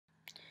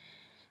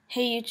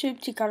Hey YouTube,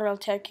 TCarrel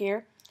Tech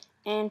here,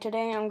 and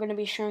today I'm going to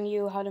be showing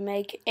you how to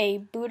make a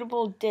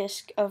bootable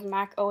disk of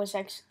Mac OS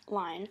X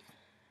Lion.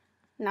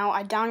 Now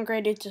I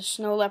downgraded to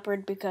Snow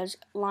Leopard because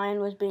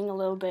Lion was being a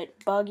little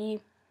bit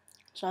buggy,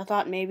 so I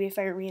thought maybe if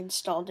I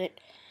reinstalled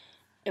it,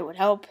 it would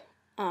help,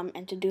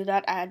 and to do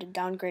that I had to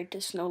downgrade to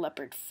Snow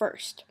Leopard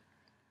first.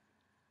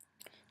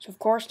 So of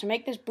course, to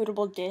make this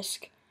bootable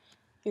disk,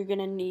 you're going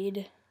to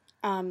need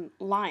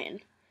Lion.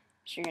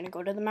 So you're going to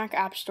go to the Mac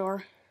App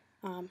Store,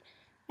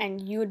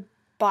 and you would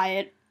buy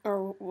it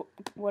or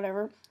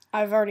whatever.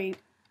 I've already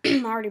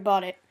already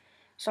bought it,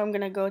 so I'm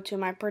gonna go to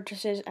my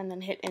purchases and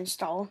then hit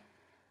install,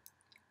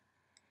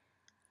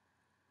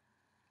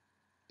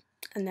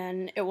 and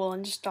then it will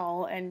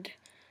install. And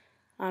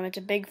it's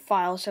a big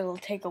file, so it'll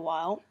take a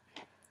while.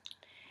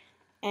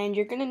 And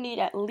you're gonna need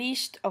at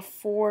least a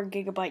 4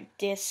 GB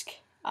disk.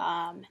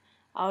 I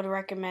would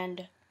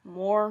recommend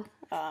more.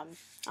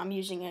 I'm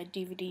using a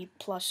DVD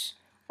plus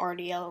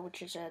RDL,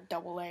 which is a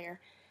double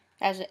layer.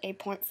 It has an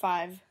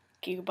 8.5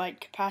 GB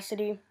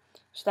capacity,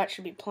 so that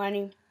should be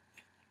plenty.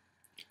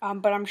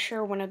 But I'm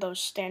sure one of those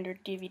standard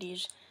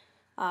DVDs,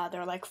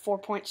 they're like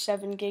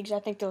 4.7 gigs. I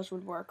think those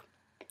would work.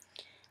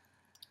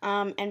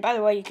 And by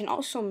the way, you can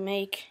also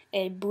make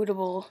a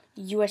bootable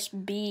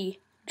USB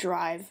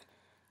drive,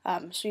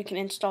 so you can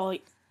install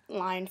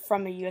Lion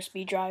from a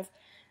USB drive.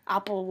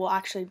 Apple will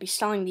actually be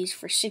selling these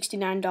for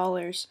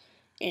 $69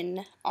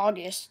 in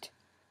August.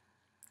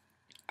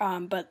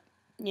 But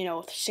you know,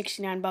 with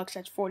 69 bucks,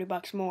 that's 40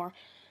 bucks more.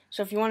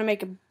 So if you want to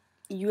make a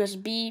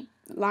USB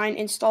Lion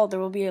install, there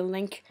will be a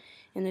link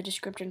in the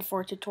description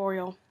for a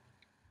tutorial.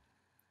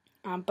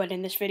 But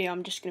in this video,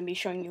 I'm just going to be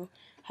showing you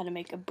how to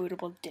make a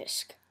bootable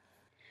disk.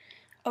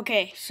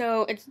 Okay,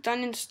 so it's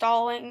done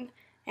installing,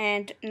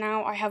 and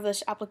now I have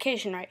this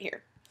application right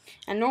here.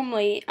 And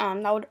normally,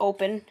 that would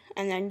open,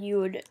 and then you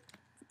would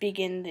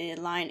begin the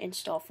Lion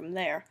install from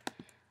there.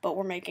 But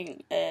we're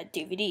making a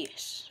DVD,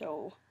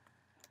 so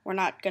we're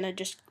not gonna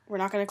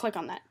click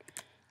on that.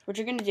 So what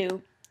you're gonna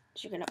do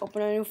is you're gonna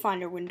open a new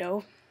Finder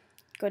window,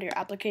 go to your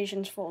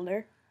Applications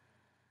folder,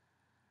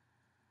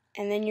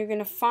 and then you're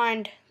gonna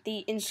find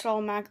the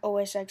Install Mac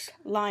OS X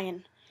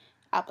Lion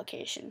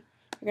application.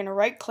 You're gonna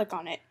right click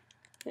on it,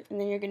 and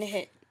then you're gonna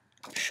hit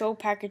Show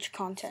Package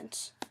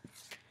Contents.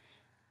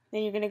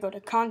 Then you're gonna go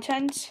to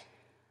Contents,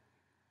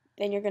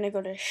 then you're gonna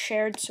go to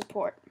Shared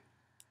Support,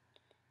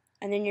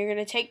 and then you're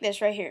gonna take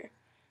this right here,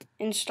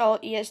 install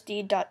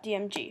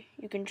esd.dmg.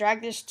 You can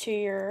drag this to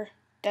your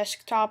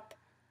desktop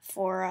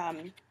for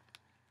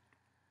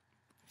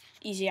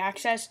easy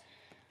access,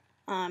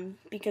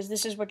 because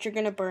this is what you're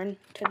going to burn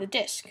to the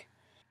disk.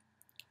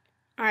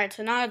 Alright,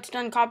 so now it's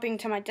done copying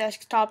to my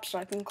desktop, so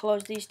I can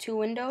close these two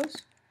windows.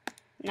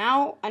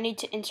 Now I need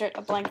to insert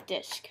a blank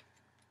disk.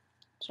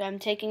 So I'm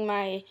taking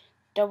my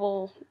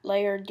double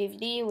layer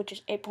DVD, which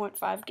is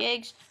 8.5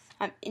 gigs.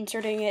 I'm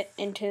inserting it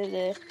into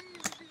the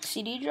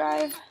CD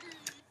drive.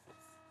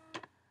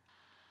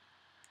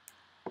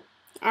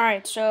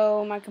 Alright,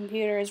 so my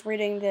computer is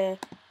reading the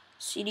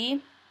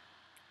CD.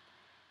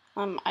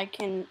 I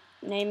can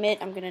name it.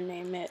 I'm gonna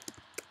name it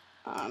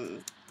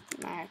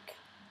Mac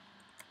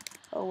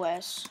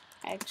OS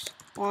X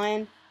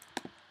Lion.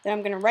 Then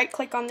I'm gonna right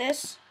click on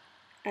this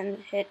and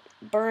hit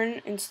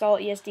burn install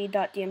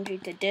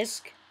esd.dmg to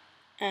disk.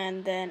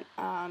 And then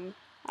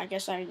I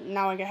guess I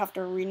have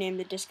to rename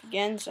the disk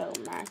again. So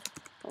Mac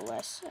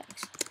OS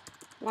X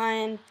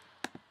Lion,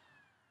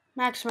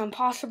 maximum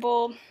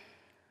possible.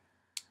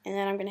 And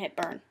then I'm going to hit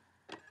burn.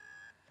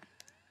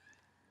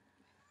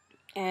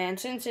 And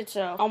since it's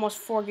a almost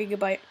 4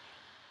 GB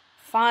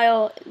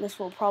file, this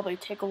will probably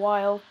take a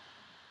while.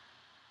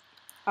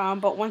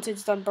 But once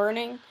it's done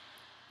burning,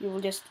 you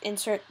will just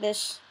insert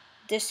this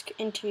disk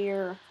into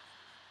your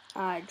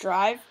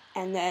drive,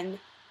 and then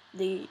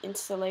the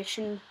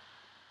installation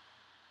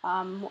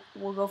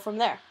will go from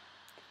there.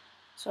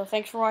 So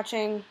thanks for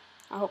watching.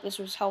 I hope this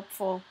was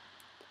helpful.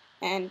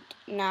 And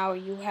now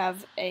you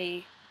have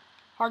a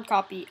hard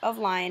copy of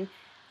Lion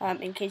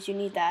in case you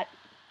need that.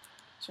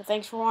 So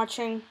thanks for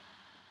watching.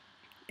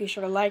 Be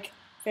sure to like,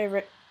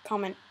 favorite,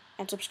 comment,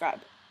 and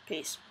subscribe.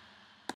 Peace.